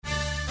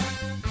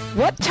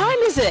What time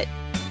is it?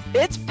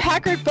 It's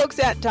Packard Folks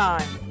at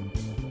time.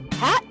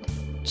 Hat?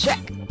 Check.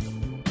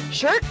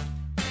 Shirt?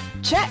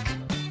 Check.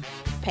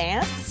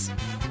 Pants?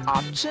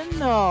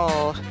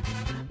 Optional.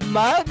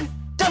 Mug?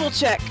 Double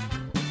check.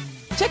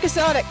 Check us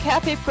out at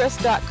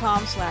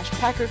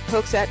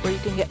cafepress.com/PackardFolksat where you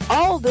can get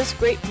all this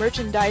great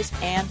merchandise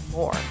and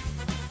more.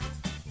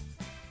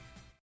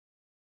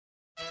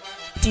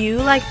 Do you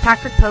like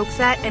Packard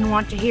Folksat and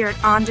want to hear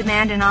it on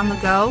demand and on the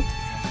go?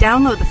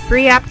 Download the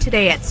free app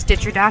today at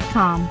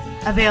Stitcher.com.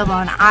 Available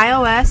on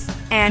iOS,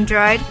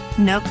 Android,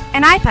 Nook,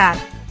 and iPad.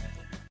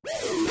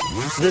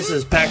 This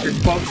is Packard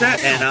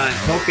Folksat, and I'm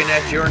poking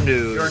at your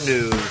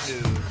news.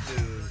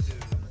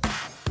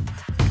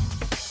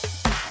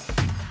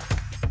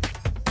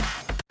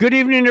 Good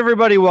evening,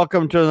 everybody.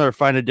 Welcome to another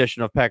fine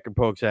edition of Packard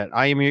Folksat.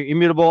 I am your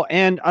immutable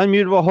and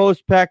unmutable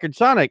host, Packard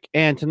Sonic,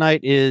 and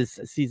tonight is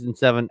Season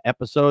 7,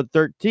 Episode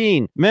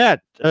 13. Matt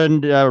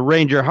and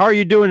Ranger, how are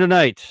you doing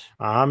tonight?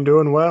 I'm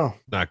doing well.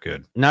 Not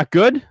good. Not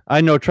good?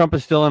 I know Trump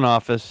is still in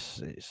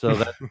office, so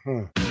that...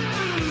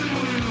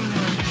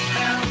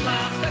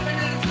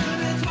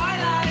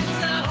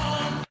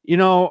 You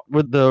know,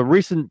 with the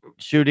recent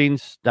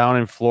shootings down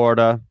in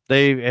Florida,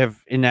 they have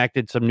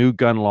enacted some new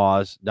gun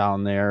laws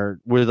down there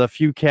with a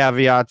few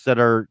caveats that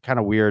are kind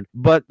of weird.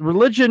 But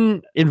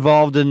religion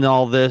involved in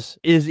all this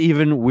is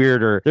even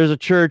weirder. There's a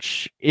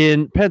church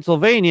in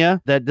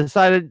Pennsylvania that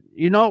decided,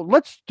 you know,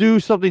 let's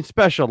do something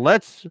special.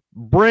 Let's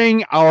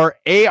bring our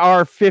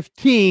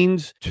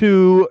AR-15s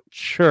to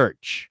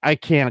church. I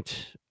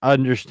can't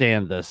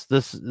understand this.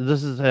 This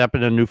has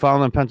happened in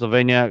Newfoundland,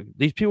 Pennsylvania.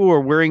 These people were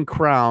wearing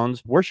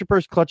crowns,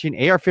 worshipers clutching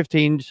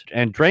AR-15s,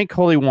 and drank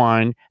holy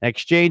wine, and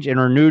exchanged and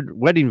renewed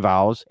wedding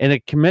vows in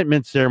a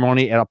commitment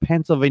ceremony at a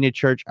Pennsylvania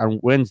church on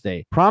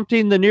Wednesday,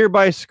 prompting the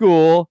nearby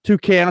school to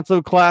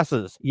cancel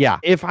classes. Yeah,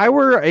 if I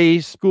were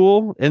a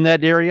school in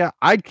that area,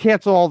 I'd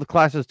cancel all the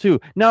classes too.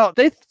 Now,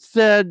 they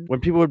said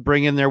when people would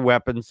bring in their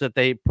weapons that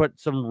they put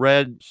some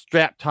red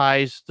strap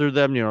ties through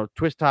them, you know,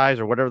 twist ties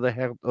or whatever the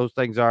heck those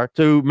things are,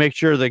 to make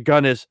sure the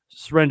gun is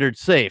rendered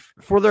safe.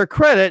 For their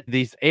credit,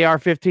 these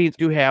AR-15s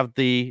do have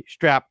the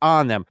strap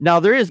on them. Now,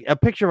 there is a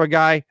picture of a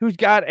guy who's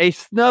got a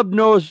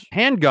snub-nosed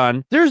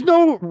handgun. There's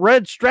no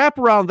red strap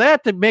around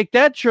that to make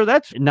that sure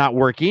that's not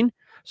working.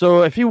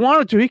 So if he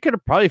wanted to, he could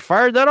have probably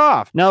fired that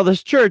off. Now,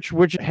 this church,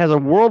 which has a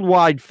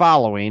worldwide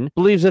following,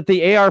 believes that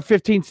the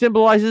AR-15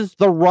 symbolizes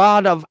the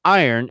rod of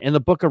iron in the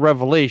book of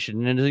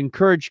Revelation and has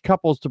encouraged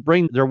couples to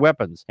bring their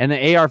weapons. And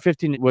the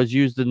AR-15 was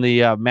used in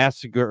the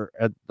massacre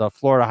at the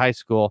Florida high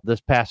school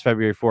this past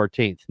February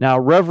 14th. Now,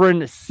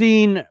 Reverend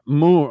Sean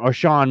Moon,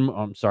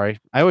 I'm sorry,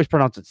 I always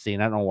pronounce it Sean,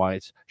 I don't know why.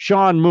 It's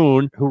Sean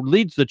Moon, who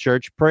leads the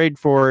church, prayed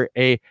for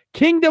a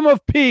kingdom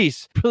of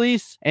peace,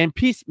 police and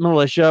peace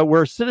militia,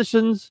 where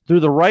citizens, through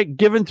the right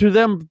given to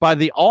them by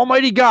the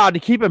Almighty God to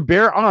keep and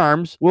bear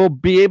arms, will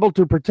be able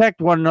to protect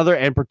one another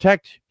and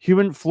protect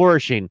human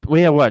flourishing.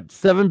 We have,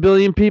 7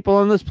 billion people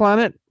on this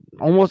planet?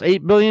 Almost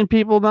 8 billion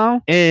people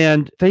now?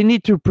 And they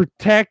need to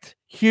protect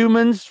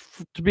humans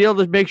to be able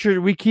to make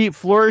sure we keep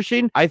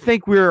flourishing. I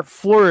think we're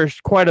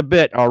flourished quite a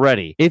bit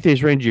already.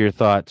 Atheist Ranger, your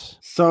thoughts?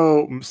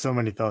 So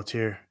many thoughts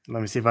here.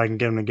 Let me see if I can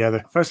get them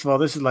together. First of all,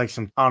 this is like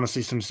some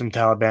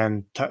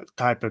Taliban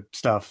type of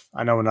stuff.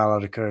 I know we're not allowed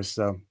to curse,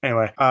 so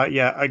anyway.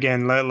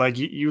 Again, like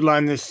you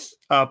line this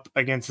up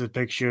against a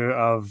picture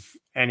of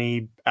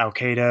any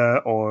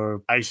Al-Qaeda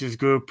or ISIS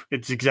group,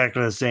 it's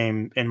exactly the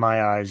same in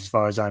my eyes as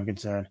far as I'm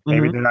concerned.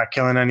 Maybe they're not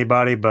killing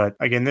anybody, but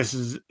again, this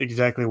is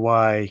exactly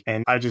why,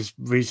 and I just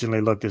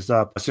recently looked this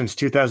up. Since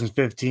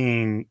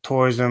 2015,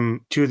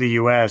 tourism to the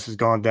U.S. has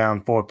gone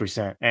down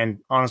 4%. And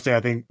honestly, I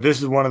think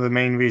this is one of the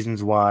main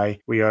reasons why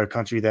we are a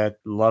country that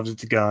loves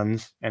its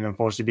guns, and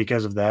unfortunately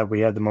because of that,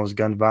 we have the most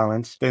gun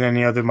violence than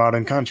any other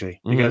modern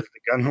country. Because the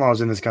gun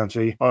laws in this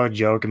country are a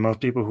joke, and most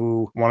people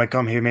who want to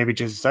come here maybe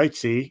just to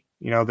sightsee,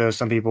 you know, there's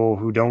some people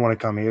who don't want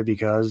to come here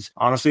because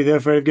honestly they're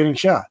afraid of getting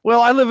shot.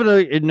 Well, I live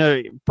in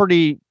a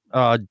pretty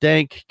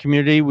dank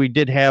community. We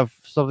did have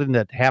something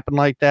that happened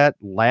like that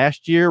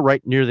last year,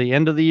 right near the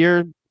end of the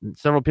year.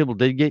 Several people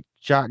did get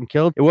shot and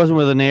killed. It wasn't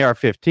with an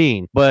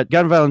AR-15, but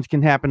gun violence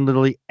can happen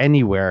literally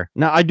anywhere.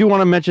 Now, I do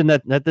want to mention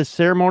that at this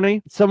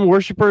ceremony, some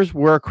worshipers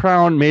wear a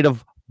crown made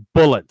of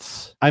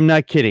bullets. I'm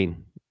not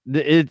kidding.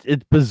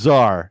 It's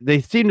bizarre. They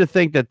seem to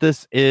think that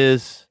this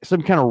is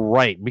some kind of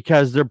right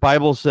because their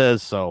Bible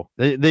says so.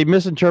 They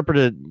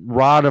misinterpreted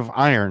rod of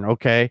iron.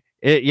 Okay.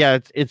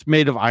 It's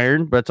made of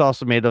iron, but it's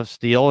also made of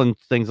steel and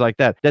things like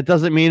that. That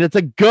doesn't mean it's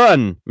a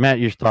gun. Matt,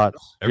 your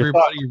thoughts?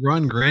 Everybody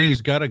run.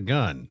 Granny's got a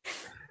gun.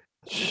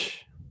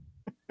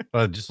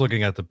 Just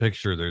looking at the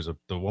picture, there's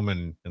the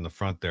woman in the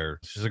front there.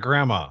 She's a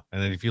grandma.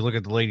 And then if you look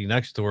at the lady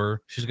next to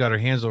her, she's got her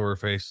hands over her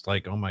face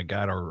like, oh my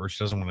God, or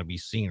she doesn't want to be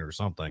seen or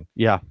something.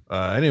 Yeah.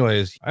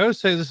 Anyways, I would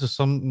say this is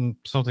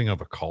something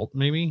of a cult,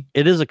 maybe.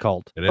 It is a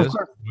cult. It is?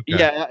 Okay.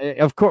 Yeah,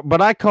 of course.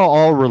 But I call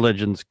all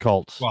religions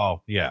cults.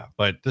 Well, yeah,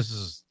 but this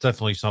is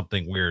definitely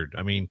something weird.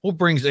 I mean, who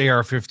brings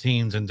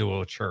AR-15s into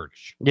a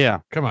church? Yeah.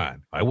 Come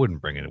on. I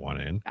wouldn't bring anyone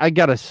in. I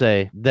gotta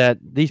say that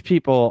these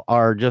people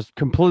are just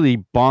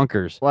completely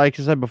bonkers. Like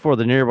I said before,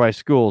 the nearby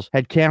schools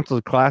had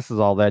canceled classes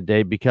all that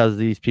day because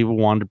these people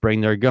wanted to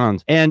bring their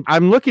guns. And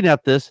I'm looking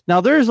at this now.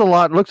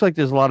 Looks like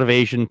there's a lot of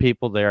Asian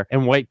people there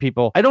and white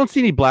people. I don't see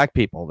any black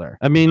people there.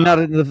 I mean, not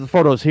in the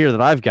photos here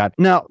that I've got.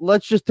 Now,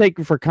 let's just take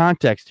it for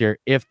context here.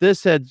 If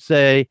this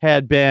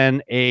had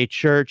been a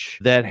church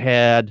that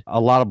had a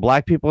lot of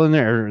black people in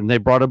there and they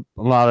brought a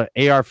lot of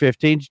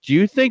AR-15s, do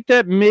you think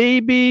that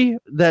maybe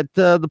that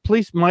the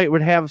police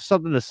would have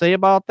something to say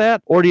about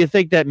that? Or do you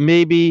think that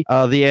maybe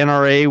the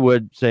NRA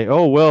would say,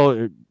 oh,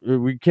 well,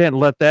 we can't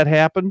let that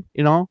happen,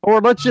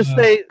 Or let's just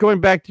say,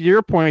 going back to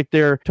your point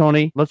there,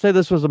 Tony, let's say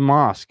this was a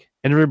mosque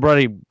and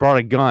everybody brought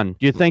a gun.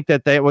 Do you think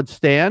that would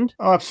stand?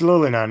 Oh,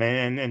 absolutely not.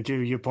 And to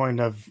your point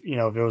of,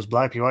 if it was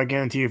black people, I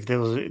guarantee you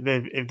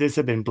if this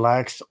had been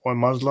blacks or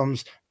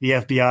Muslims, the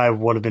FBI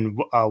would have been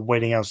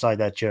waiting outside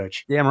that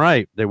church. Damn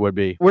right they would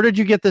be. Where did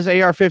you get this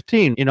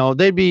AR-15?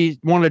 They'd be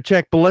wanting to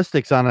check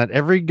ballistics on it.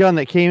 Every gun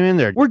that came in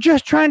there. We're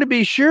just trying to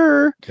be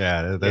sure.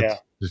 Yeah,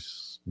 that's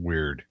just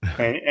weird.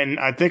 And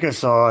I think I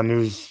saw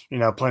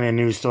plenty of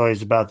news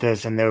stories about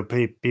this, and there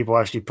were people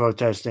actually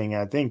protesting,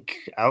 I think,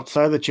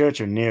 outside the church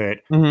or near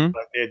it. Mm-hmm.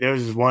 But there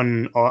was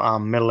one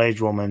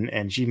middle-aged woman,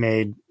 and she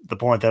made the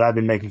point that I've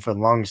been making for the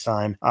longest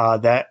time,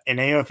 that an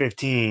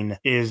AR-15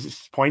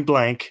 is point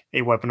blank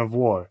a weapon of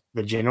war.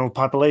 The general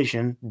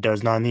population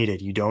does not need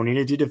it. You don't need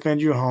it to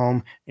defend your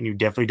home, and you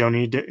definitely don't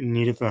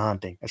need it for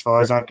hunting. As far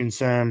as I'm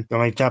concerned, the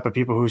only type of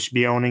people who should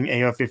be owning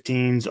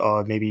AR-15s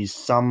are maybe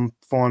some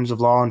forms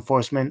of law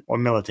enforcement or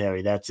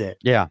military. That's it.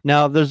 Yeah.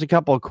 Now, there's a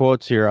couple of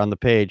quotes here on the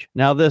page.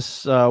 Now,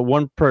 this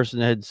one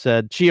person had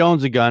said, she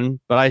owns a gun,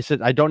 but I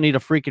said, I don't need a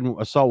freaking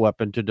assault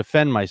weapon to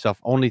defend myself.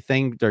 Only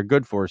thing they're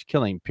good for is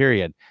killing,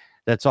 period.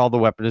 That's all the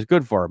weapon is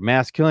good for.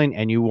 Mass killing,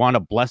 and you want to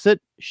bless it?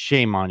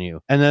 Shame on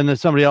you. And then there's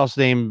somebody else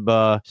named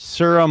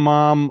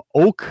Suramam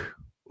Ook,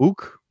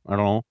 I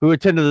don't know, who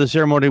attended the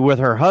ceremony with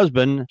her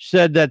husband,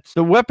 said that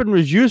the weapon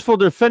was useful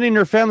defending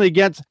her family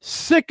against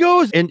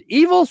sickos and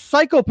evil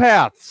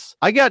psychopaths.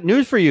 I got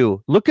news for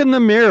you. Look in the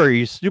mirror,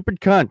 you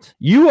stupid cunt.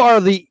 You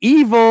are the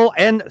evil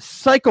and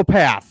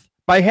psychopath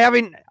by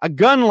having a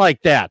gun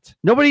like that.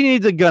 Nobody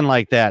needs a gun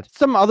like that.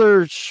 Some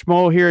other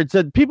schmo here had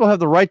said people have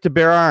the right to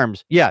bear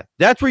arms. Yeah,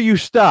 that's where you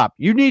stop.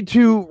 You need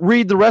to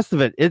read the rest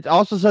of it. It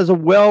also says a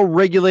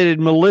well-regulated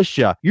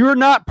militia. You're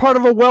not part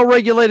of a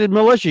well-regulated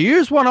militia. You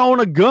just want to own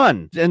a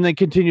gun. And then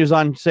continues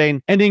on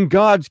saying, and in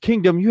God's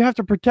kingdom, you have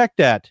to protect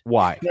that.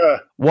 Why?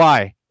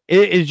 Why?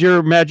 Is your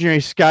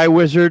imaginary sky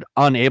wizard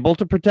unable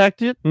to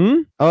protect it?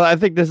 Oh, I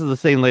think this is the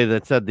same lady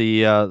that said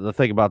the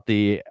thing about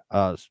the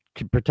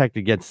protect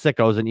against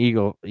sickos and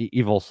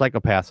evil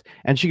psychopaths.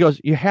 And she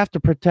goes, you have to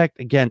protect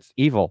against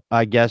evil.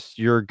 I guess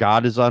your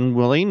God is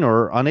unwilling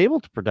or unable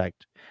to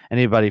protect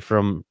anybody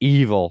from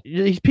evil.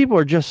 These people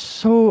are just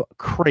so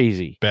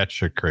crazy.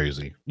 Batshit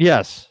crazy.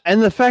 Yes.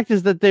 And the fact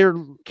is that they're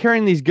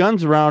carrying these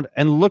guns around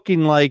and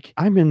looking like,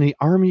 I'm in the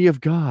army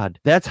of God.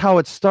 That's how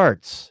it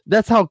starts.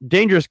 That's how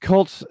dangerous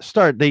cults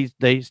start.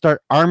 They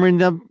start arming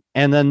them,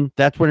 and then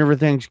that's when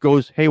everything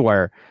goes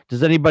haywire.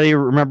 Does anybody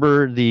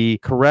remember the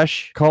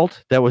Koresh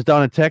cult that was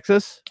down in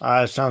Texas?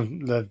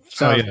 Sounds down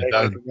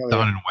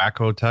in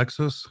Waco,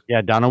 Texas?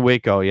 Yeah, down in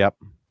Waco, yep.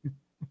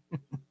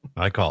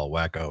 I call it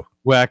Wacko.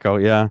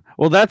 Wacko, yeah.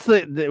 Well,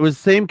 it was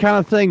the same kind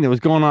of thing that was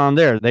going on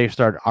there. They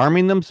started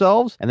arming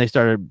themselves and they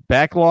started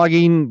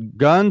backlogging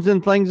guns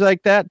and things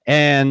like that.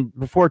 And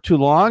before too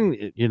long,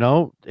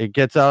 it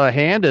gets out of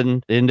hand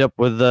and end up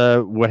with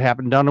what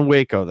happened down in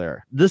Waco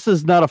there. This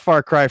is not a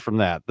far cry from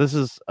that. This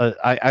is,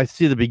 I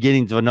see the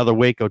beginnings of another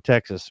Waco,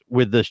 Texas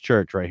with this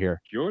church right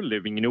here. You're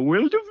living in a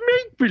world of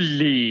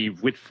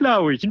make-believe with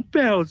flowers and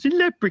bells and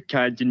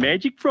leprechauns and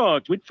magic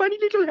frogs with funny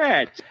little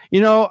hats.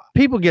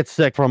 People get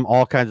sick from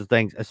all kinds of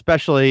things,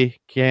 especially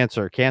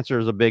cancer. Cancer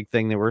is a big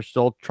thing that we're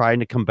still trying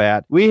to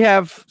combat. We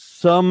have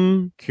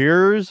some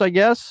cures, I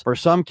guess, for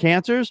some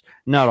cancers,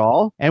 not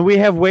all. And we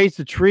have ways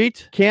to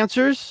treat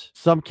cancers,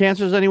 some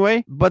cancers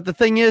anyway. But the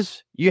thing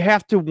is, you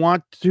have to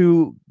want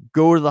to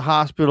go to the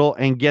hospital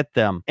and get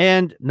them.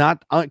 And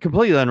not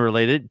completely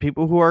unrelated,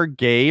 people who are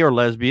gay or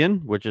lesbian,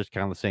 which is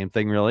kind of the same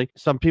thing, really.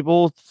 Some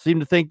people seem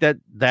to think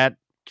that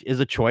is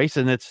a choice,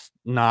 and it's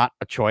not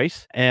a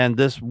choice. And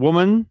this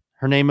woman,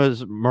 her name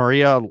is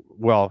Maria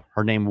well,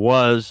 her name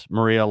was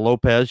Maria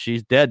Lopez.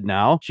 She's dead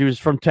now. She was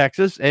from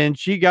Texas, and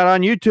she got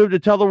on YouTube to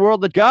tell the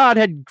world that God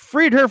had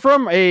freed her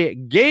from a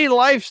gay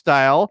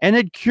lifestyle and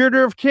had cured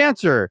her of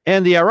cancer.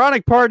 And the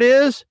ironic part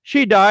is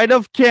she died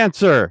of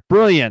cancer.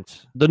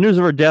 Brilliant. The news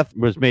of her death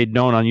was made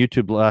known on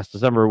YouTube last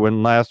December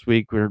when last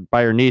week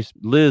by her niece,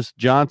 Liz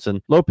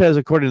Johnson. Lopez,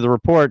 according to the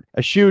report,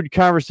 eschewed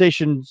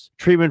conversations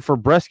treatment for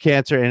breast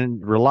cancer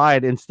and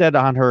relied instead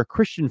on her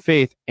Christian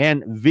faith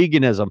and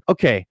veganism.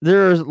 Okay,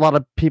 there's a lot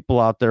of people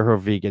out there who are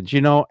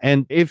vegans,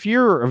 and if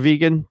you're a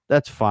vegan,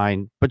 that's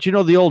fine. But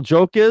the old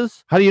joke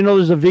is, how do you know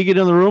there's a vegan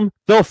in the room?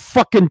 They'll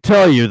fucking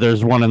tell you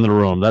there's one in the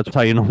room. That's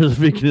how you know there's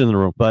a vegan in the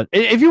room. But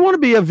if you want to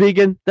be a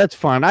vegan, that's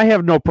fine. I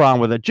have no problem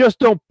with it. Just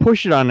don't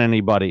push it on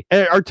anybody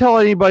or tell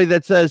anybody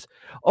that says,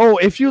 oh,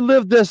 if you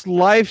live this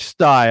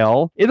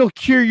lifestyle, it'll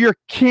cure your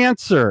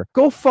cancer.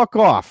 Go fuck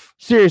off.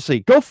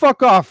 Seriously, go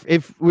fuck off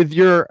with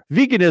your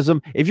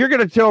veganism. If you're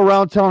going to go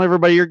around telling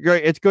everybody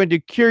it's going to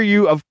cure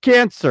you of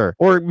cancer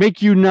or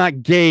make you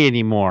not gay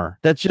anymore.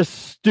 That's just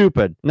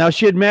stupid. Now,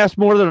 she had amassed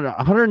more than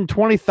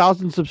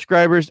 120,000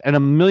 subscribers and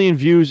 1 million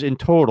views in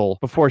total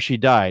before she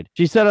died.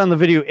 She said on the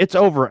video, "It's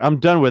over. I'm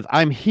done with.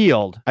 I'm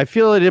healed. I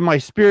feel it in my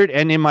spirit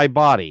and in my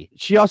body."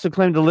 She also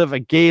claimed to live a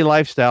gay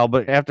lifestyle,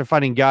 but after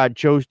finding God,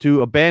 chose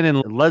to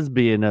abandon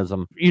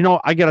lesbianism.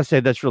 I gotta say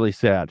that's really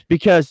sad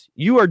because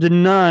you are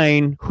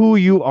denying who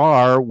you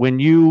are when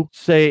you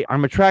say,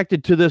 I'm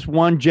attracted to this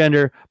one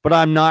gender, but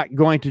I'm not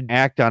going to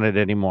act on it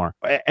anymore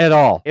at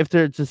all. If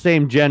it's the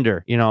same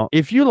gender,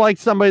 if you like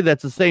somebody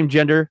that's the same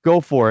gender,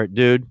 go for it,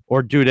 dude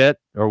or dudette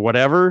or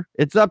whatever.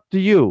 It's up to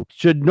you.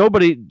 Should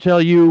nobody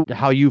tell you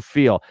how you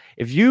feel?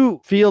 If you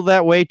feel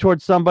that way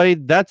towards somebody,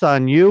 that's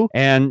on you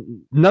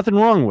and nothing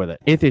wrong with it.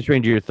 Atheist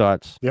Ranger, your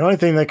thoughts? The only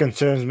thing that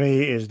concerns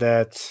me is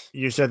that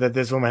you said that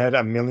this woman had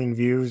 1 million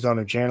views on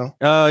her channel.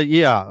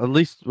 Yeah, at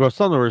least,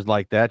 some words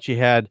like that. She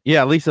had,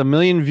 at least 1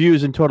 million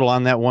views in total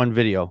on that one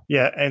video.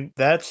 Yeah, and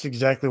that's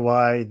exactly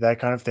why that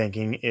kind of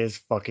thinking is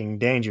fucking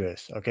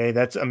dangerous. Okay,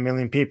 that's 1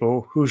 million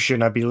people who should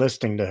not be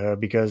listening to her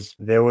because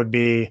there would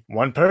be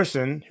one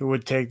person who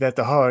would take that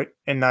to heart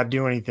and not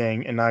do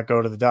anything and not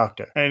go to the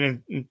doctor.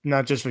 And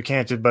not just for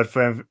cancer, but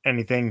for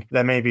anything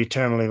that may be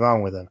terminally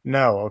wrong with them.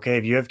 No, okay,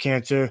 if you have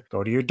cancer,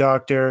 go to your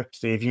doctor,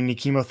 see if you need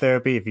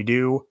chemotherapy. If you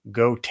do,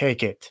 go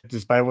take it.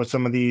 Despite what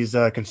some of these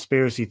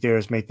conspiracy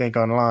theorists may think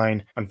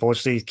online,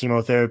 unfortunately,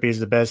 chemotherapy is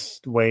the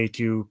best way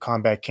to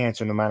combat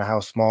cancer, no matter how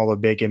small or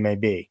big it may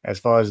be. As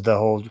far as the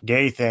whole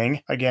gay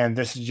thing, again,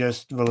 this is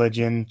just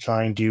religion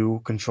trying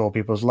to control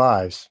people's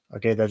lives.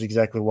 Okay, that's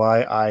exactly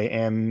why I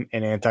am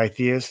an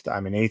anti-theist,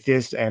 I'm an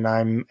atheist, and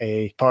I'm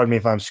pardon me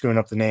if I'm screwing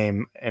up the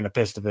name, an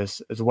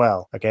epistovist as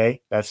well.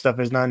 Okay, that stuff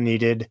is not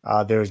needed.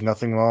 There is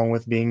nothing wrong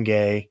with being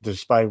gay,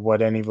 despite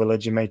what any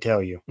religion may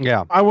tell you.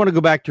 Yeah, I want to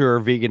go back to her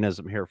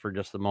veganism here for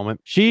just a moment.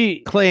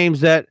 She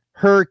claims that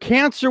her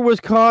cancer was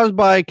caused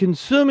by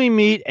consuming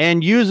meat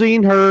and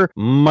using her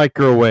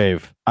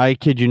microwave. I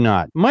kid you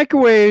not.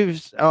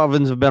 Microwaves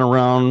ovens have been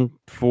around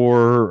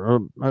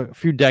for a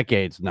few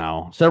decades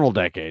now, several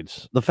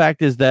decades. The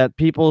fact is that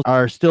people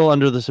are still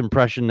under this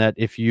impression that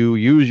if you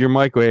use your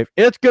microwave,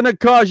 it's going to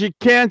cause you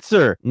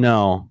cancer.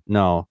 No.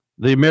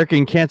 The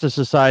American Cancer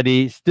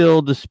Society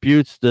still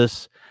disputes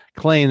this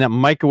claim that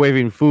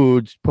microwaving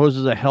foods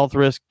poses a health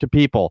risk to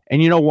people.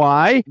 And you know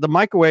why? The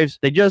microwaves,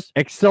 they just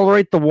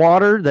accelerate the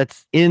water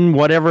that's in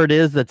whatever it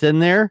is that's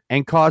in there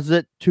and cause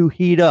it to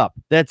heat up.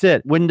 That's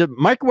it. When the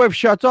microwave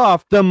shuts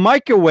off, the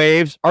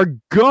microwaves are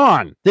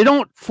gone. They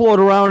don't float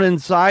around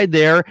inside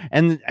there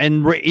and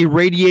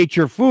irradiate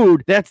your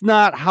food. That's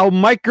not how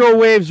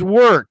microwaves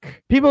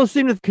work. People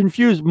seem to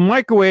confuse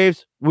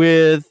microwaves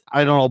with,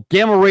 I don't know,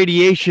 gamma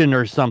radiation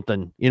or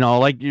something,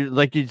 like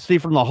you see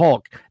from the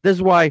Hulk. This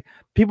is why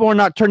people are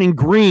not turning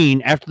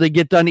green after they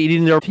get done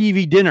eating their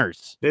TV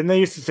dinners. Didn't they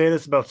used to say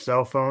this about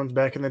cell phones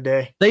back in the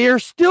day? They are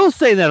still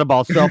saying that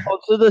about cell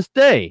phones to this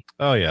day.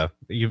 Oh yeah,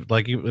 you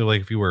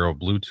if you wear a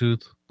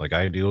Bluetooth, like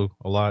I do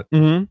a lot.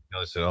 Mm-hmm.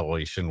 They said, "Oh, well,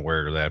 you shouldn't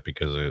wear that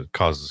because it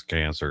causes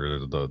cancer,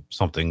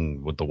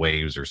 something with the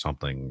waves or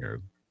something."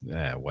 Or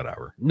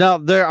whatever. Now,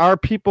 there are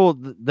people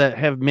that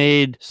have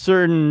made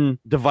certain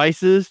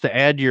devices to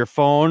add to your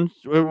phone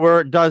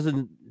where it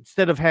doesn't,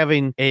 instead of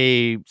having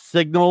a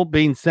signal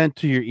being sent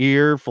to your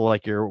ear for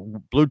like your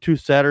Bluetooth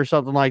set or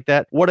something like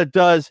that, what it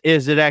does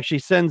is it actually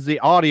sends the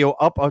audio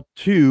up a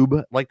tube,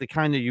 like the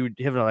kind that you would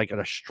have like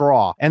a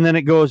straw, and then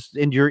it goes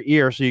into your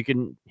ear so you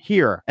can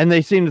hear. And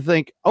they seem to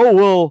think, oh,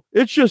 well,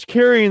 it's just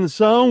carrying the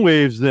sound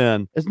waves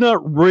then. It's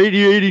not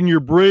radiating your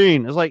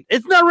brain. It's like,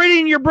 it's not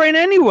radiating your brain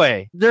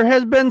anyway. There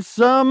has been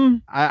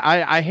some,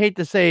 I hate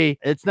to say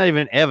it's not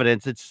even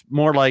evidence. It's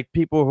more like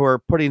people who are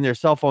putting their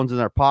cell phones in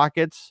their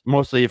pockets,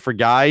 mostly for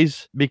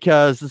guys,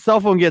 because the cell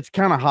phone gets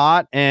kind of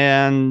hot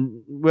and,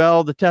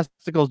 well, the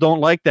testicles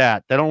don't like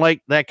that. They don't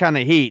like that kind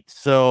of heat.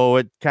 So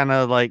it kind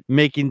of like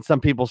making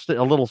some people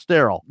a little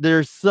sterile.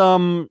 There's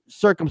some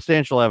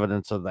circumstantial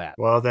evidence of that.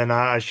 Well, then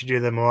I should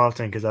do that more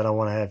often because I don't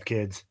want to have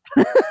kids.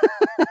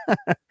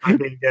 I'm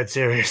being dead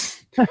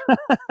serious.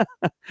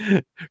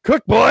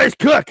 Cook, boys,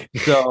 cook.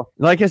 So,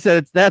 like I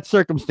said, that's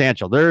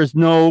circumstantial. There is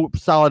no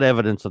solid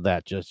evidence of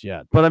that just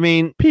yet. But I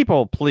mean,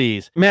 people,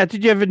 please. Matt,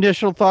 did you have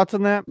initial thoughts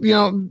on that? You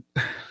know,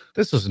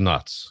 this is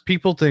nuts.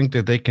 People think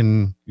that they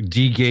can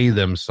de-gay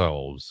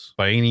themselves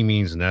by any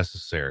means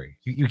necessary.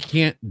 You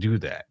can't do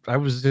that. I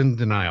was in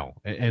denial,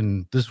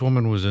 and this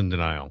woman was in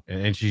denial,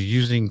 and she's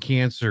using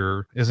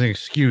cancer as an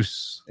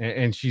excuse,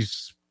 and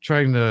she's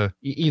trying to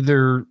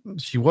either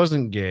she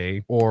wasn't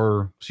gay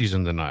or she's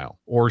in denial,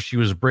 or she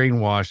was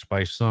brainwashed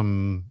by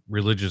some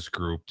religious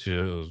group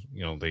to,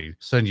 they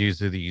send you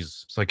to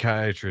these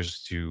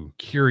psychiatrists to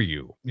cure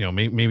you.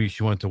 Maybe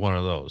she went to one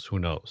of those, who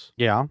knows?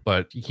 Yeah.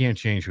 But you can't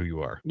change who you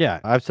are. Yeah,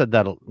 I've said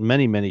that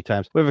many, many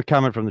times. We have a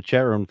comment from the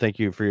chat room. Thank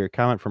you for your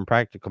comment from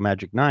Practical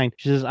Magic 9.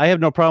 She says, I have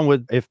no problem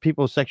with if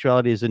people's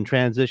sexuality is in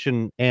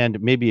transition and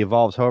maybe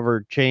evolves.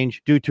 However,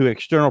 change due to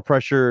external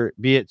pressure,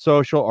 be it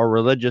social or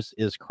religious,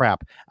 is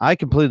crap. I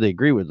completely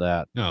agree with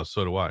that. No,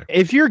 so do I.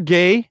 If you're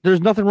gay, there's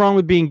nothing wrong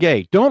with being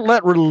gay. Don't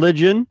let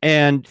religion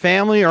and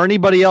family or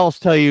anybody else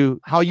tell you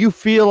how you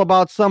feel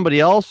about somebody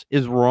else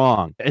is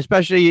wrong,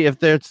 especially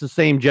if it's the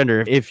same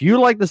gender. If you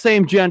like the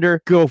same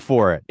gender, go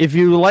for it. If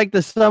you like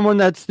someone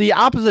that's the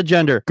opposite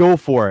gender, go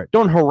for it.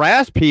 Don't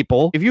harass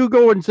people. If you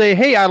go and say,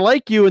 hey, I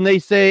like you, and they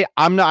say,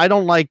 I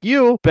don't like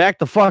you, back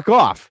the fuck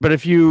off. But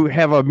if you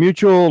have a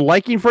mutual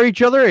liking for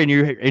each other and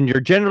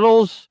your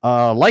genitals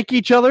like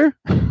each other,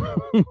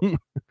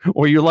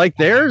 or you like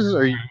theirs,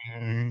 or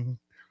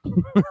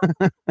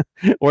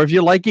or if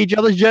you like each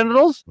other's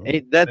genitals,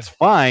 that's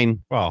fine.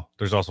 Well,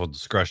 there's also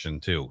discretion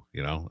too,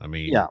 I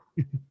mean, yeah.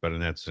 But in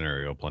that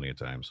scenario, plenty of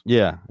times.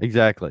 Yeah,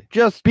 exactly.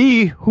 Just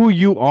be who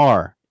you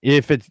are.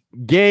 If it's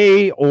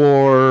gay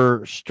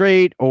or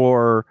straight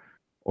or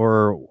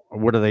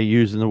what do they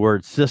use in the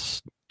word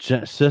cis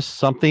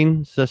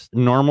something, cis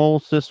normal,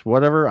 cis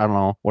whatever, I don't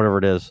know, whatever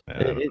it is.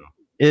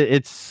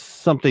 It's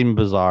something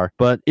bizarre.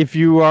 But if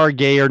you are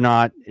gay or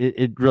not,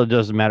 it really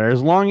doesn't matter.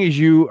 As long as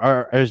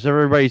as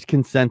everybody's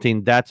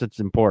consenting, that's what's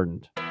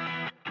important.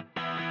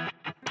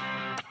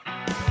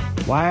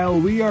 While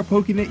we are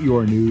poking at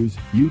your news,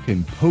 you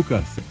can poke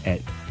us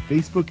at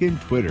Facebook and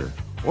Twitter,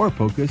 or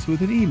poke us with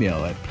an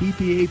email at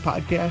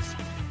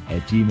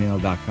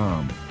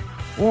ppapodcast@gmail.com,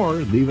 or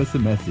leave us a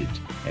message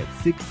at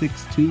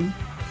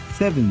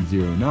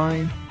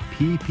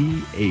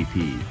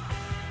 662-709-PPAP.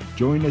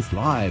 Join us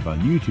live on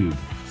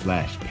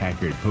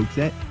YouTube/Packard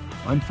Pokesat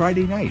on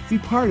Friday nights. Be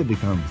part of the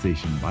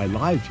conversation by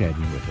live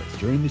chatting with us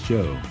during the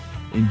show.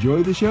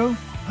 Enjoy the show?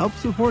 Help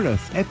support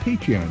us at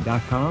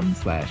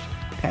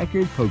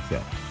patreon.com/Packard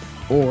Pokesat.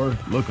 Or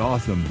look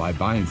awesome by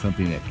buying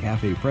something at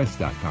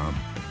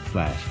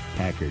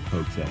cafepress.com/Packard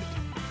Pokesat.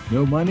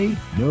 No money,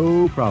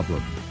 no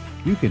problem.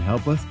 You can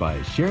help us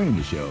by sharing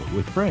the show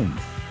with friends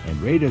and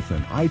rate us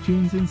on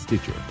iTunes and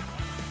Stitcher.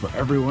 For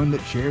everyone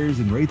that shares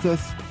and rates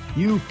us,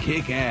 you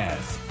kick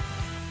ass.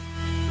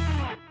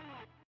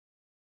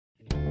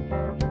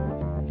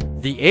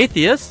 The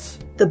Atheists,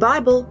 the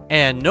Bible,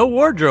 and No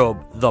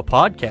Wardrobe, the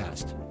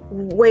podcast.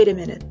 Wait a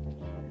minute.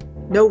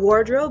 No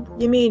wardrobe?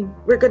 You mean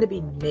we're going to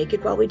be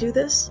naked while we do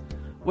this?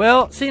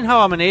 Well, seeing how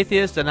I'm an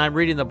atheist and I'm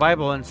reading the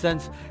Bible, and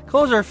since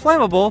clothes are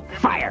flammable...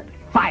 Fire!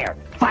 Fire!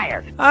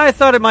 Fire! I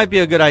thought it might be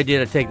a good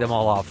idea to take them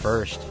all off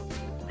first.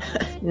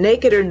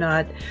 Naked or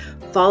not,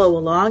 follow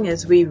along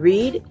as we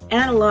read,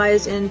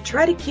 analyze, and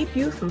try to keep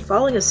you from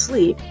falling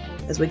asleep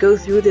as we go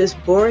through this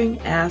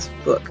boring-ass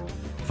book.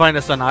 Find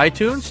us on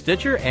iTunes,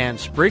 Stitcher, and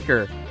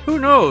Spreaker. Who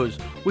knows?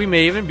 We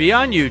may even be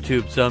on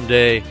YouTube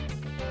someday.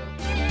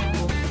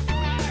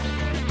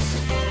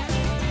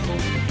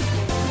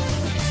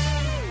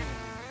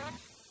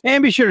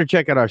 And be sure to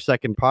check out our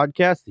second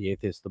podcast, The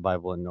Atheist, the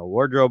Bible, and No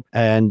Wardrobe.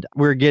 And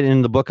we're getting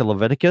in the book of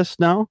Leviticus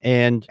now.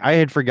 And I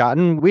had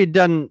forgotten, we had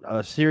done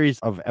a series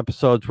of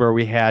episodes where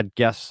we had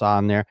guests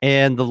on there.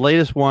 And the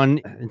latest one,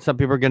 and some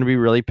people are going to be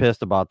really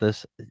pissed about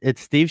this,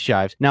 it's Steve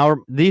Shives. Now,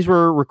 these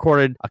were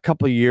recorded a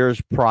couple of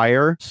years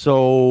prior.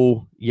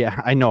 So,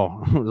 yeah, I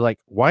know. Like,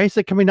 why is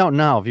it coming out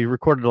now if you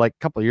recorded like a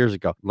couple of years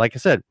ago? Like I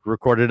said,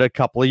 recorded a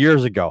couple of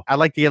years ago. I'd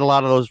like to get a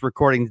lot of those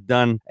recordings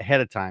done ahead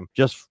of time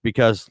just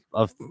because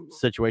of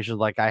situations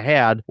like I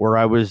had where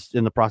I was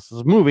in the process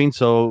of moving,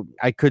 so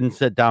I couldn't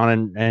sit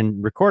down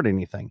and record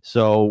anything.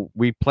 So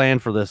we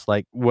planned for this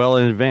like well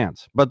in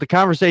advance. But the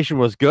conversation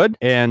was good,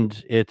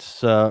 and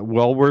it's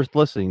well worth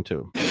listening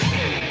to.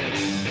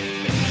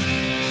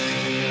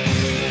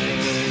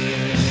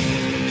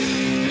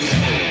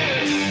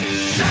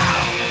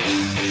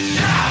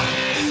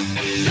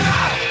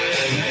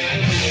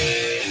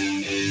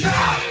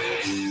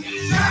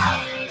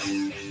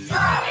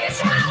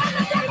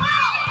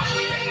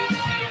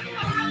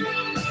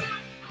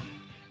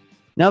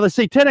 Now, the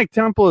Satanic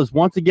Temple is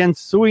once again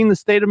suing the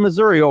state of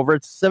Missouri over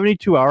its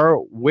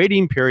 72-hour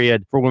waiting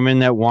period for women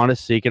that want to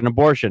seek an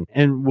abortion,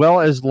 and well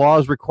as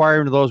laws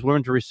requiring those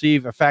women to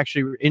receive a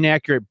factually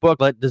inaccurate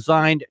booklet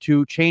designed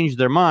to change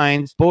their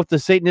minds. Both the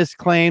Satanists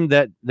claim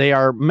that they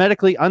are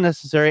medically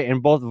unnecessary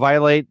and both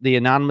violate the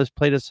anonymous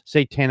Platist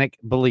satanic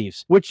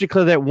beliefs, which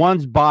declare that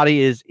one's body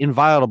is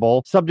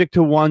inviolable, subject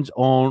to one's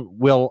own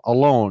will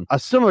alone. A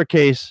similar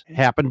case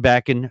happened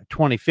back in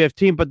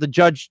 2015, but the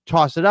judge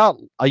tossed it out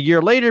a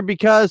year later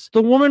because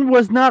the woman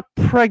was not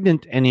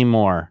pregnant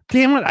anymore.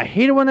 Damn it, I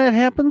hate it when that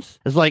happens.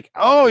 It's like,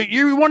 oh,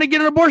 you want to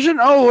get an abortion?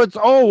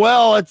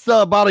 It's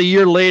about a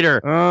year later.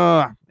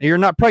 You're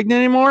not pregnant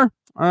anymore?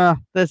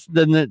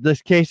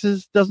 This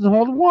cases doesn't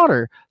hold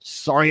water.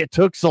 Sorry it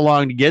took so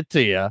long to get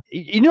to you.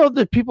 You know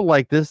that people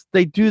like this,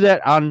 they do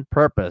that on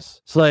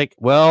purpose. It's like,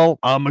 well,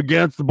 I'm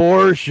against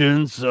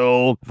abortion,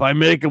 so if I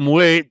make them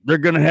wait, they're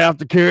gonna have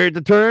to carry it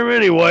to term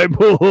anyway.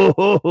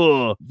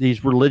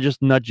 These religious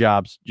nut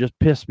jobs just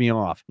piss me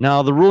off.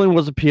 Now, the ruling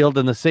was appealed,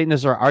 and the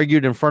Satanists are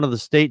argued in front of the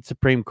state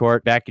Supreme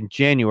Court back in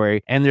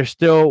January, and they're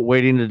still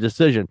waiting a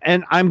decision.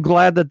 And I'm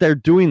glad that they're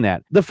doing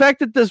that. The fact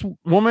that this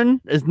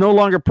woman is no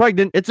longer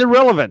pregnant, it's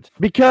irrelevant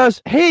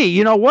because, hey,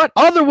 you know what?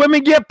 Other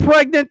women get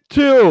pregnant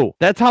too.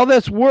 That's how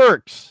this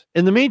works.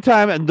 In the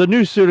meantime, the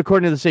new suit,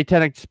 according to the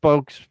Satanic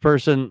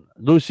spokesperson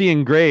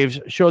Lucian Graves,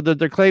 showed that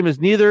their claim is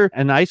neither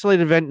an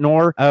isolated event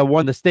nor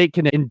one the state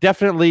can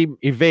indefinitely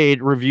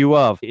evade review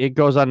of. It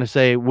goes on to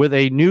say, with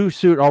a new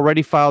suit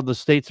already filed, the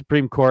state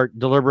Supreme Court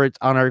deliberates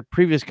on our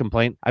previous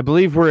complaint. I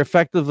believe we're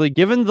effectively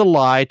given the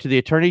lie to the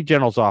Attorney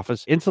General's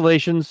office.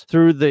 Installations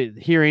through the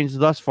hearings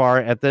thus far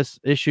at this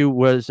issue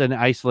was an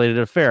isolated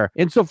affair.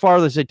 Insofar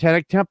the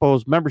Satanic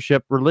Temple's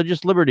membership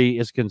religious liberty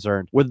is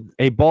concerned, with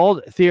a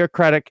bald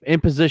theocratic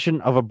imposition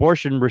of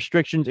abortion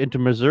restrictions into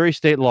Missouri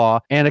state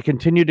law and a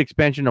continued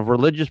expansion of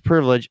religious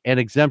privilege and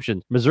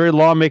exemptions. Missouri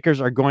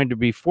lawmakers are going to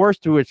be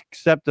forced to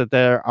accept that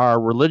there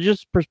are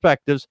religious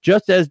perspectives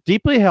just as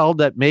deeply held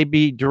that may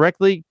be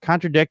directly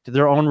contradict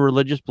their own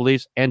religious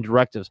beliefs and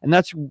directives. And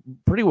that's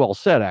pretty well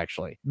said,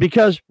 actually,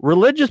 because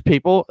religious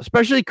people,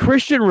 especially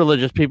Christian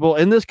religious people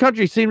in this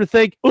country, seem to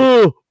think,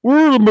 we're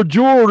the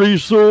majority,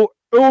 so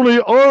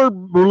only our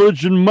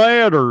religion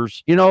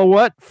matters. You know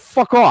what?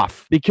 Fuck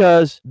off.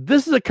 Because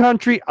this is a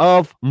country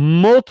of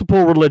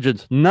multiple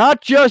religions,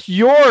 not just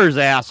yours,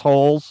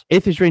 assholes.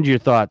 Atheist Ranger, your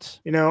thoughts?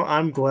 You know,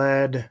 I'm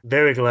glad,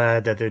 very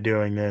glad that they're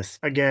doing this.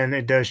 Again,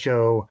 it does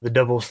show the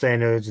double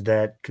standards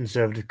that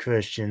conservative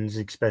Christians,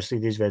 especially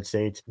these red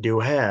states, do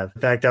have.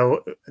 In fact,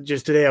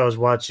 just today I was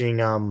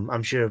watching,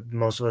 I'm sure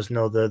most of us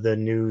know the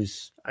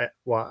news. I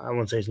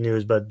won't say it's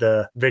news, but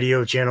the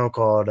video channel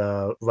called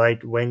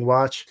Right Wing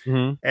Watch.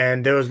 Mm-hmm.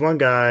 And there was one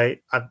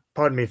guy,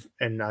 pardon me,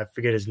 and I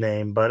forget his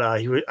name, but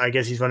I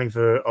guess he's running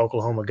for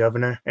Oklahoma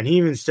governor. And he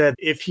even said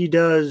if he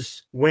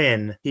does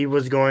win, he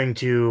was going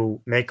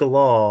to make a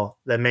law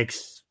that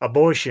makes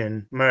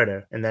abortion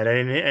murder, and that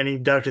any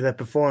doctor that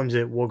performs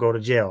it will go to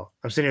jail.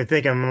 I'm sitting here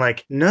thinking, I'm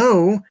like,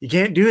 no, you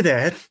can't do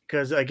that,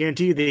 because I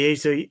guarantee you the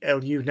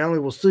ACLU not only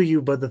will sue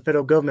you, but the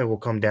federal government will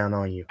come down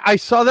on you. I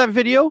saw that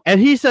video,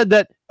 and he said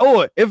that,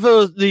 if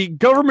the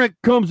government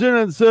comes in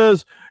and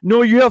says,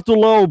 no, you have to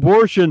allow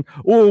abortion,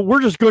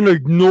 we're just going to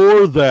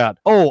ignore that.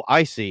 Oh,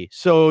 I see.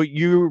 So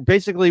you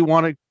basically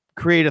want to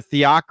create a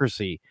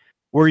theocracy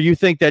where you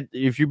think that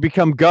if you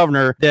become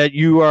governor, that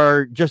you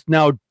are just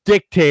now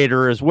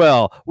dictator as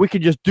well. We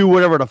can just do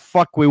whatever the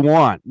fuck we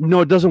want.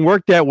 No, it doesn't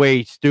work that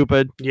way,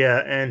 stupid.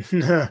 Yeah, and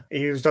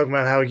he was talking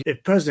about how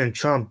if President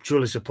Trump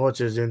truly supports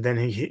us, and then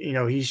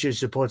he should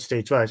support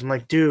states' rights. I'm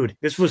like, dude,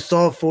 this was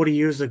solved 40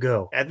 years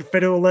ago. At the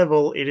federal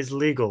level, it is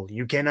legal.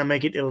 You cannot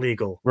make it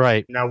illegal.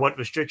 Right. Now, what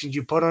restrictions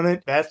you put on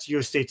it, that's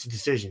your state's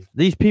decision.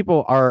 These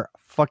people are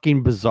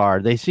fucking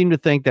bizarre. They seem to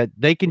think that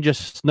they can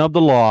just snub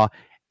the law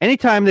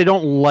anytime they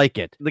don't like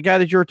it. The guy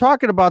that you were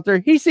talking about there,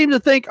 he seemed to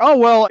think,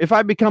 if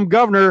I become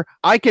governor,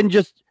 I can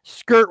just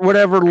skirt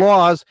whatever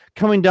laws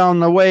coming down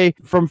the way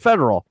from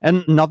federal,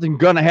 and nothing's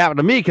going to happen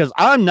to me because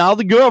I'm now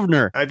the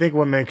governor. I think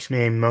what makes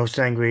me most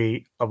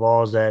angry of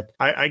all is that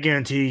I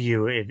guarantee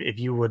you, if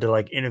you were to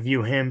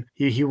interview him,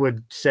 he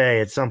would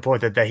say at some point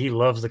that he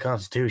loves the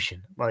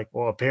Constitution. Like,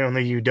 well,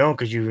 apparently you don't,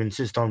 because you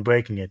insist on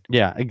breaking it.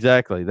 Yeah,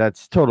 exactly.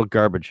 That's total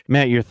garbage.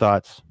 Matt, your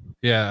thoughts?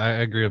 Yeah, I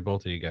agree with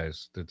both of you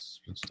guys. It's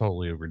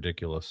totally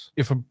ridiculous.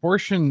 If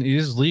abortion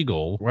is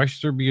legal, why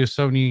should there be a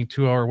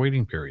 72-hour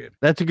waiting period?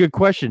 That's a good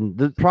question.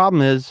 The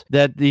problem is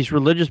that these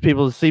religious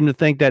people seem to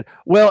think that,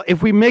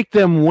 if we make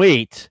them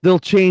wait, they'll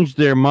change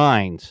their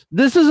minds.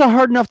 This is a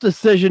hard enough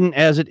decision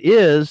as it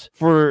is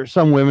for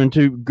some women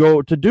to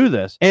go to do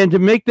this. And to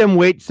make them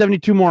wait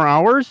 72 more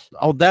hours,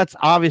 that's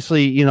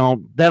obviously,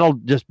 that'll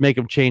just make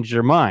them change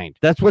their mind.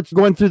 That's what's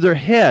going through their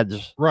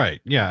heads.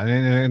 Right, yeah,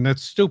 and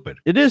that's stupid.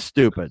 It is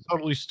stupid.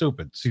 Totally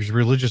stupid. It's these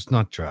religious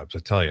nut jobs, I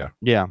tell you.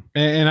 Yeah.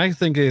 And I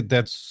think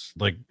that's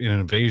like an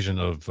invasion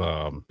of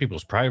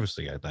people's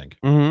privacy, I think.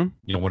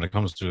 Mm-hmm. When it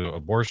comes to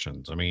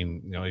abortions. I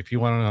mean, if you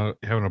want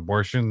to have an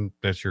abortion,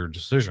 that's your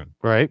decision.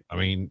 Right. I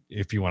mean,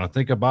 if you want to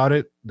think about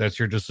it, that's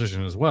your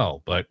decision as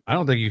well. But I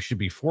don't think you should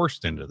be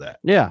forced into that.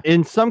 Yeah.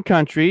 In some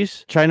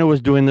countries, China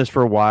was doing this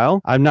for a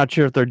while. I'm not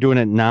sure if they're doing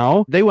it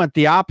now. They went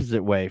the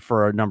opposite way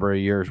for a number of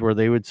years, where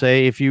they would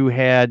say if you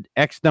had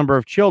X number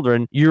of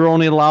children, you're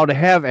only allowed to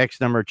have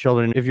X number of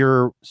children. If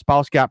your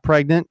spouse got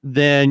pregnant,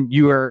 then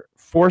you are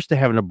forced to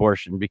have an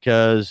abortion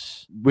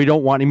because we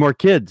don't want any more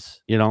kids,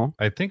 you know?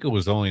 I think they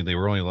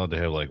were only allowed to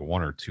have like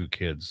 1 or 2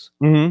 kids.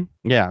 Mm-hmm.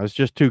 Yeah, it was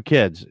just 2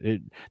 kids.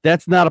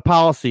 That's not a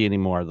policy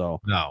anymore, though.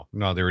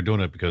 No, they were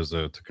doing it because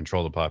to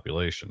control the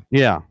population.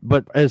 Yeah,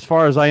 but as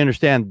far as I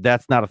understand,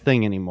 that's not a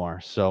thing anymore.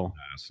 So no,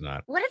 it's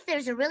not. What if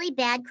there's a really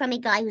bad, crummy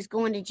guy who's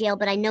going to jail,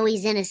 but I know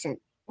he's innocent?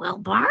 Well,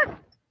 Bart,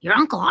 your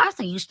Uncle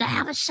Arthur used to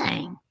have a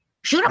saying,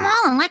 shoot 'em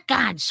all and let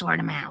God sort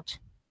 'em out.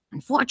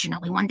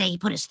 Unfortunately, one day he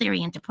put his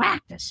theory into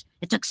practice.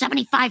 It took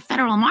 75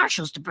 federal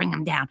marshals to bring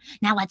him down.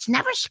 Now let's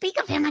never speak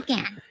of him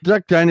again.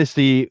 Duck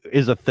Dynasty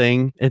is a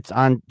thing. It's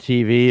on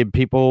TV, and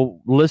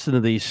people listen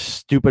to these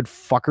stupid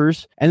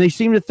fuckers, and they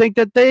seem to think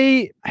that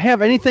they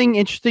have anything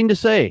interesting to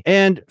say.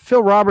 And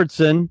Phil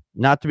Robertson,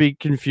 not to be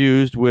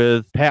confused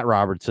with Pat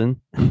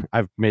Robertson.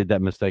 I've made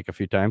that mistake a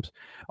few times,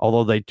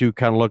 although they do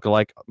kind of look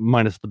alike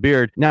minus the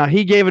beard. Now,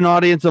 he gave an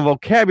audience a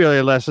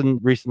vocabulary lesson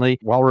recently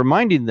while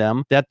reminding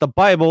them that the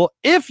Bible,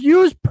 if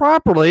used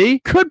properly,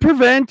 could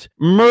prevent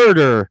murder.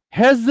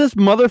 Has this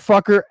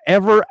motherfucker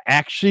ever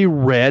actually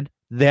read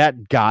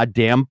that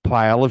goddamn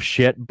pile of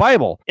shit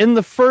Bible? In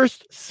the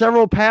first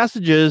several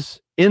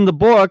passages in the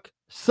book,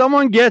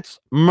 someone gets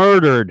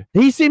murdered.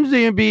 He seems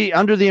to be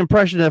under the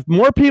impression that if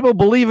more people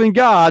believe in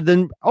God,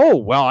 then, oh,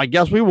 well, I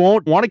guess we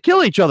won't want to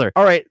kill each other.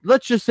 All right,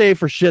 let's just say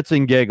for shits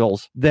and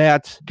giggles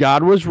that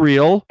God was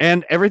real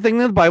and everything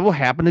in the Bible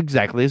happened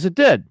exactly as it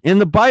did. In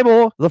the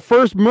Bible, the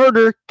first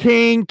murder,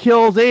 Cain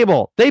kills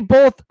Abel. They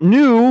both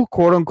knew,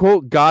 quote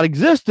unquote, God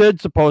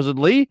existed,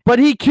 supposedly, but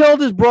he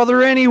killed his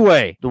brother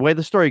anyway. The way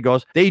the story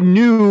goes, they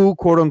knew,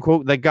 quote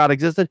unquote, that God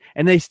existed,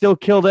 and they still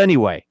killed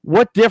anyway.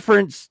 What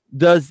difference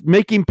does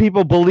making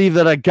people believe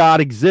that a God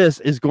exists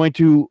is going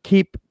to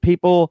keep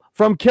people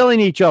from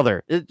killing each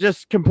other? It's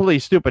just completely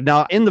stupid.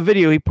 Now, in the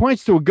video, he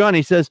points to a gun.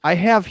 He says, I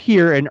have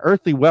here an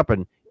earthly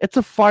weapon. It's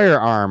a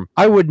firearm.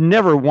 I would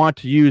never want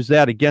to use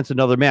that against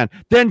another man.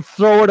 Then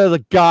throw it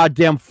the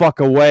goddamn fuck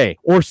away,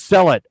 or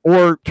sell it,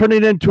 or turn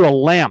it into a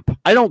lamp.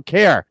 I don't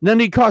care. And then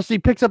he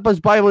picks up his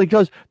Bible and he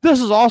goes, this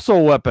is also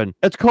a weapon.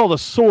 It's called a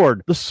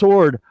sword, the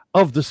sword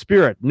of the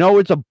Spirit. No,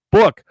 it's a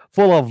book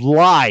full of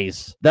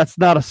lies. That's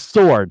not a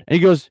sword. And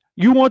he goes,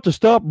 you want to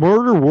stop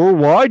murder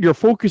worldwide? You're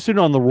focusing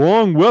on the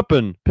wrong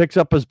weapon. Picks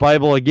up his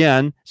Bible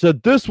again.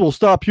 Said this will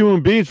stop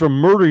human beings from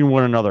murdering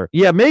one another.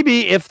 Yeah,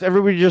 maybe if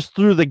everybody just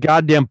threw the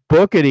goddamn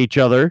book at each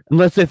other,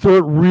 unless they throw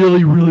it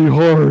really, really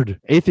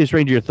hard. Atheist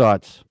Ranger, your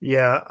thoughts?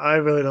 Yeah, I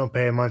really don't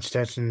pay much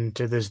attention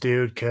to this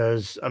dude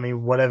because, I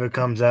mean, whatever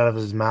comes out of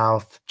his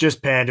mouth,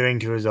 just pandering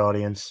to his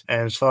audience.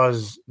 And as far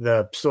as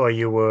the story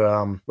you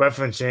were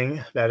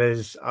referencing, that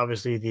is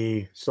obviously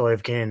the story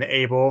of Cain and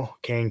Abel.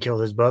 Cain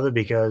killed his brother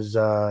because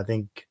I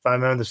think, if I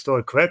remember the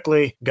story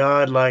correctly,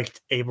 God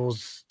liked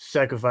Abel's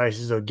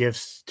sacrifices or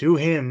gifts to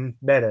him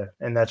better,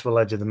 and that's what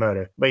led to the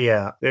murder. But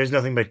yeah, there's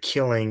nothing but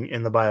killing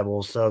in the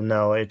Bible, so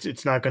no,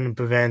 it's not going to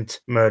prevent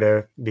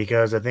murder,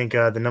 because I think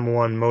the number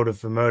one motive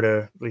for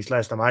murder, at least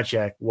last time I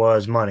checked,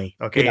 was money.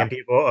 Okay, yeah. And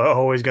people are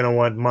always going to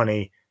want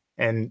money,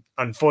 and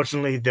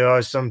unfortunately, there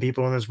are some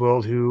people in this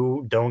world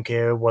who don't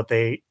care what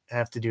they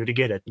have to do to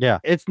get it. Yeah,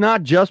 it's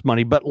not just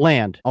money, but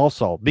land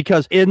also,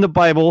 because in the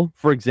Bible,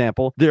 for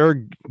example,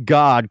 their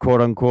God, quote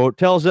unquote,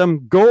 tells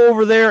them, go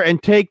over there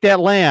and take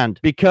that land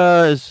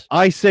because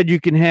I said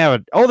you can have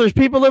it. Oh, there's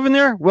people living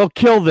there? Well,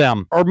 kill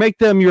them or make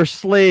them your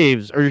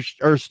slaves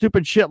or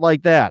stupid shit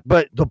like that.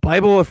 But the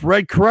Bible, if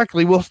read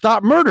correctly, will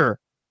stop murder.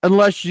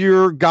 Unless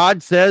your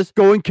God says,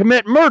 go and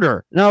commit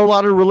murder. Now, a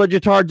lot of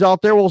religiotards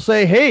out there will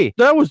say, hey,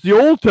 that was the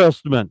Old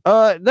Testament.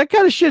 That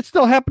kind of shit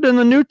still happened in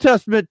the New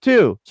Testament,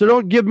 too. So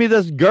don't give me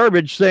this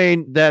garbage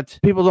saying that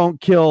people don't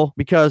kill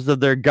because of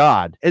their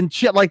God. And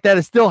shit like that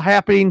is still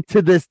happening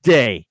to this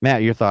day.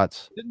 Matt, your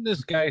thoughts? Didn't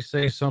this guy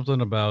say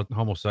something about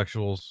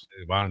homosexuals?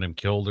 They wanted him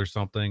killed or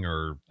something?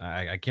 Or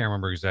I can't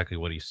remember exactly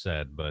what he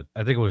said, but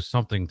I think it was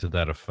something to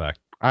that effect.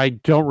 I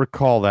don't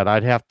recall that.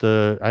 I'd have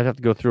to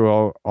go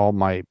through all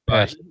my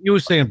past. He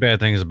was saying bad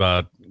things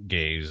about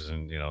gays,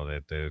 and you know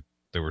that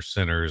they were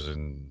sinners,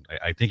 and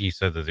I think he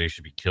said that they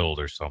should be killed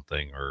or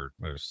something or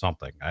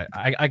something.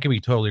 I could be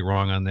totally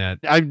wrong on that.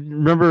 I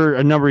remember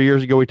a number of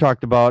years ago we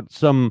talked about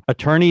some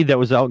attorney that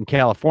was out in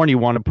California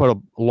wanted to put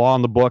a law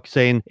in the book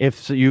saying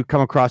if you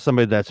come across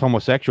somebody that's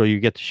homosexual, you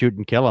get to shoot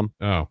and kill them.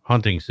 Oh,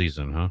 hunting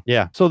season, huh?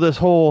 Yeah. So this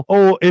whole,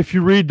 if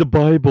you read the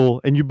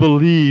Bible and you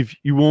believe,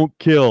 you won't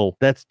kill,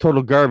 that's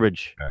total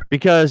garbage. Okay.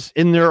 Because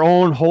in their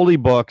own holy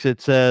books,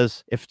 it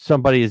says if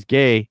somebody is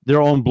gay, their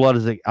own blood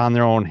is on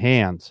their own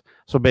hands.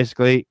 So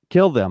basically,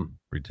 kill them.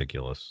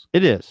 ridiculous.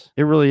 It is.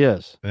 It really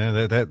is.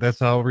 And that's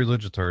how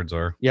religiotards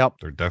are. Yep.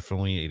 They're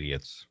definitely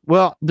idiots.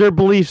 Well, their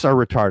beliefs are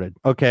retarded.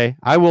 Okay.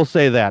 I will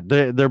say that.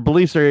 Their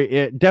beliefs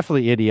are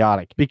definitely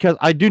idiotic, because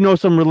I do know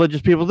some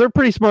religious people. They're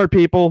pretty smart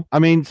people. I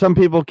mean, some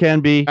people can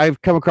be.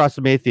 I've come across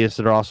some atheists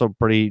that are also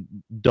pretty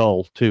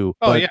dull too.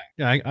 Oh, yeah.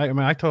 I mean,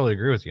 I totally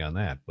agree with you on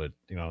that. But,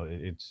 you know,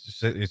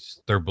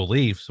 it's their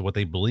beliefs, what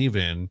they believe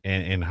in,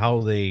 and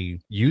how they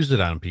use it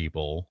on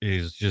people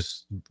is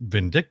just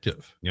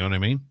vindictive. You know what I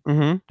mean?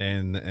 Mm-hmm.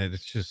 And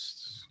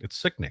it's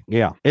sickening.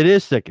 Yeah, it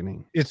is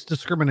sickening. It's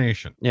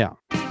discrimination. Yeah.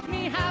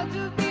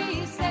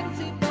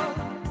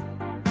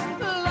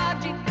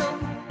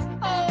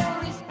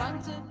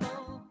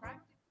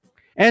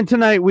 And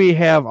tonight we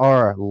have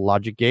our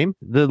logic game.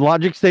 The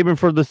logic statement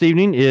for this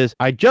evening is,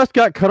 I just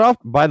got cut off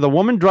by the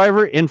woman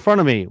driver in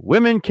front of me.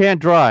 Women can't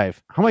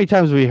drive. How many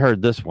times have we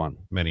heard this one?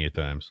 Many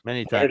times.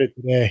 Many I heard times.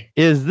 it today.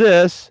 Is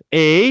this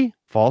A,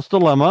 false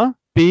dilemma,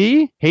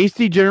 B,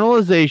 hasty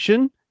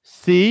generalization,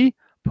 C,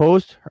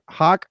 post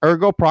hoc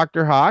ergo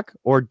proctor hoc,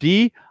 or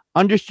D,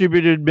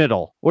 undistributed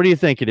middle? What do you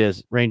think it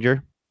is,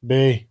 Ranger?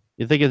 B.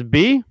 You think it's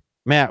B?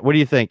 Matt, what do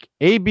you think?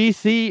 A, B,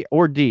 C,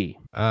 or D?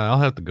 I'll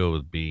have to go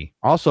with B.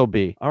 Also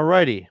B. All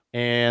righty.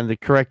 And the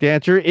correct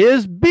answer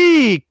is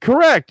B.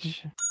 Correct.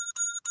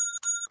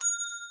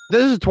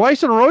 This is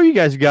twice in a row you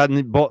guys have gotten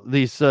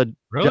these.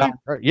 Really?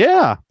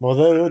 Yeah.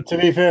 Well, to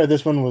be fair,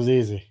 this one was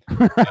easy.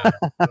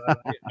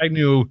 I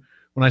knew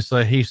when I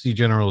saw hasty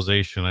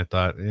generalization, I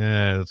thought,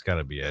 yeah, that's got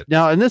to be it.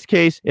 Now, in this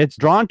case, it's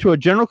drawn to a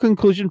general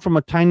conclusion from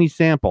a tiny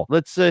sample.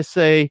 Let's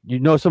say you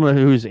know someone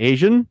who's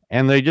Asian,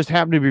 and they just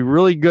happen to be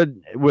really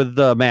good with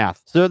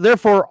math. So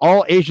therefore,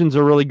 all Asians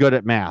are really good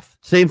at math.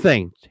 Same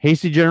thing,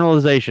 hasty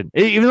generalization.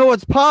 Even though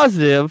it's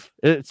positive,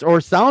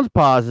 or sounds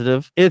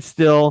positive, it's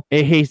still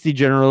a hasty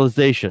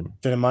generalization.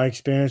 In my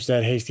experience,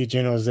 that hasty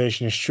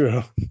generalization is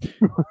true.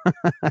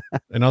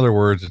 In other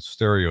words, it's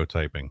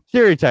stereotyping.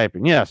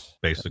 Stereotyping, yes.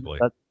 Basically.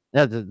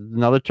 That's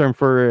another term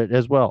for it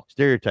as well,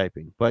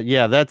 stereotyping. But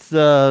yeah,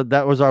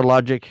 that was our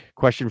logic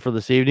question for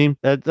this evening.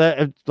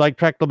 That like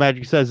Practical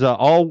Magic says,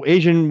 all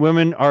Asian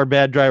women are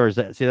bad drivers.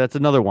 That's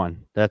another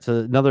one. That's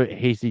another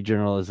hasty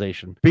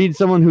generalization. Being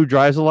someone who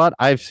drives a lot,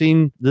 I've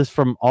seen this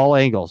from all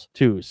angles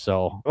too.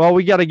 So, well,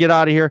 we got to get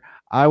out of here.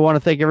 I want to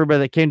thank everybody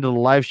that came to the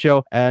live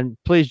show, and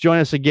please join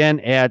us again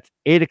at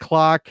 8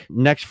 o'clock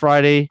next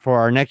Friday for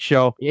our next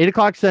show. 8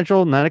 o'clock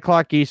Central, 9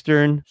 o'clock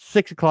Eastern,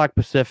 6 o'clock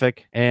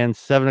Pacific, and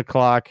 7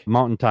 o'clock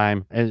Mountain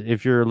Time. And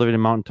if you're living in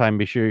Mountain Time,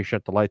 be sure you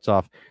shut the lights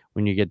off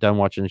when you get done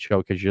watching the show,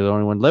 because you're the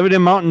only one living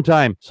in Mountain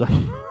Time. So,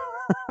 all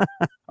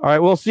right,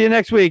 we'll see you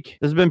next week.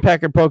 This has been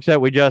Packard Pokes That.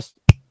 We just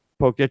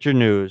poked at your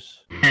news.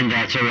 And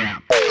that's a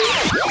wrap.